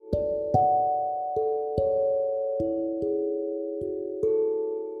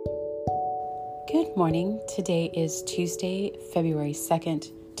Good morning. Today is Tuesday, February 2nd,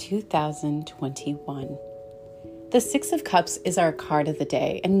 2021. The Six of Cups is our card of the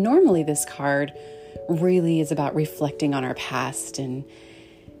day, and normally this card really is about reflecting on our past and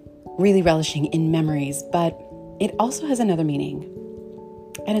really relishing in memories, but it also has another meaning,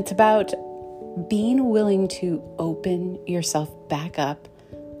 and it's about being willing to open yourself back up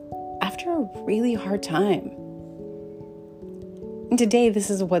after a really hard time. And today, this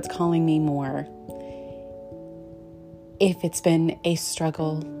is what's calling me more. If it's been a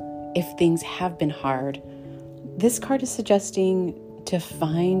struggle, if things have been hard, this card is suggesting to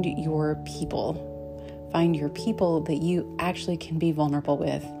find your people. Find your people that you actually can be vulnerable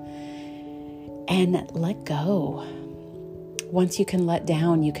with and let go. Once you can let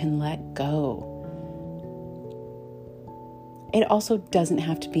down, you can let go. It also doesn't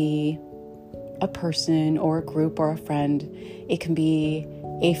have to be a person or a group or a friend. It can be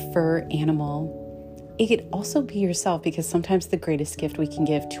a fur animal. It could also be yourself, because sometimes the greatest gift we can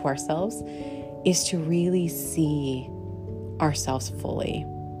give to ourselves is to really see ourselves fully,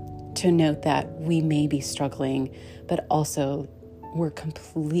 to note that we may be struggling, but also we're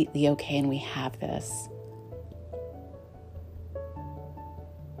completely okay and we have this.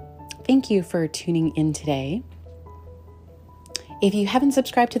 Thank you for tuning in today. If you haven't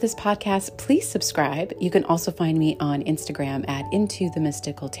subscribed to this podcast, please subscribe. You can also find me on Instagram at Into the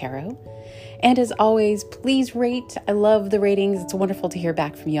Mystical Tarot. And as always, please rate. I love the ratings. It's wonderful to hear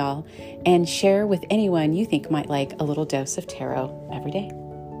back from y'all. And share with anyone you think might like a little dose of tarot every day.